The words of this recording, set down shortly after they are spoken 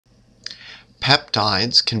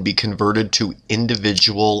Peptides can be converted to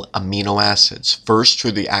individual amino acids, first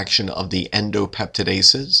through the action of the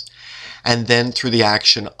endopeptidases, and then through the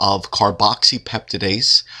action of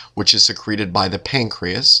carboxypeptidase, which is secreted by the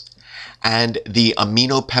pancreas, and the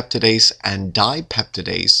aminopeptidase and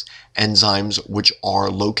dipeptidase enzymes, which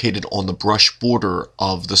are located on the brush border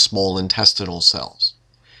of the small intestinal cells.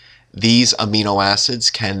 These amino acids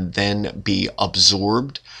can then be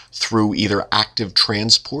absorbed through either active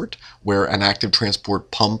transport, where an active transport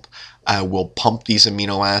pump will pump these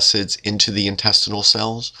amino acids into the intestinal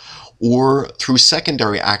cells, or through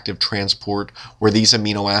secondary active transport, where these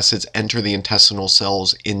amino acids enter the intestinal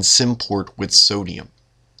cells in symport with sodium.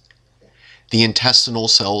 The intestinal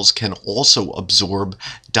cells can also absorb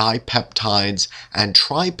dipeptides and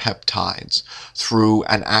tripeptides through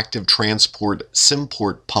an active transport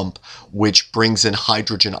symport pump, which brings in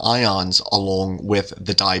hydrogen ions along with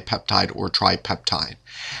the dipeptide or tripeptide.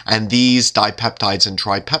 And these dipeptides and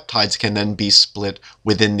tripeptides can then be split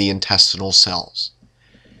within the intestinal cells.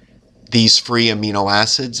 These free amino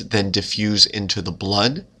acids then diffuse into the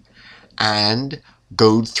blood and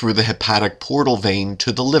go through the hepatic portal vein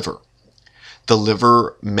to the liver. The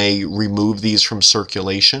liver may remove these from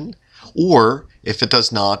circulation, or if it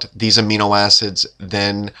does not, these amino acids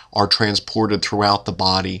then are transported throughout the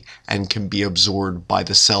body and can be absorbed by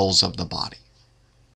the cells of the body.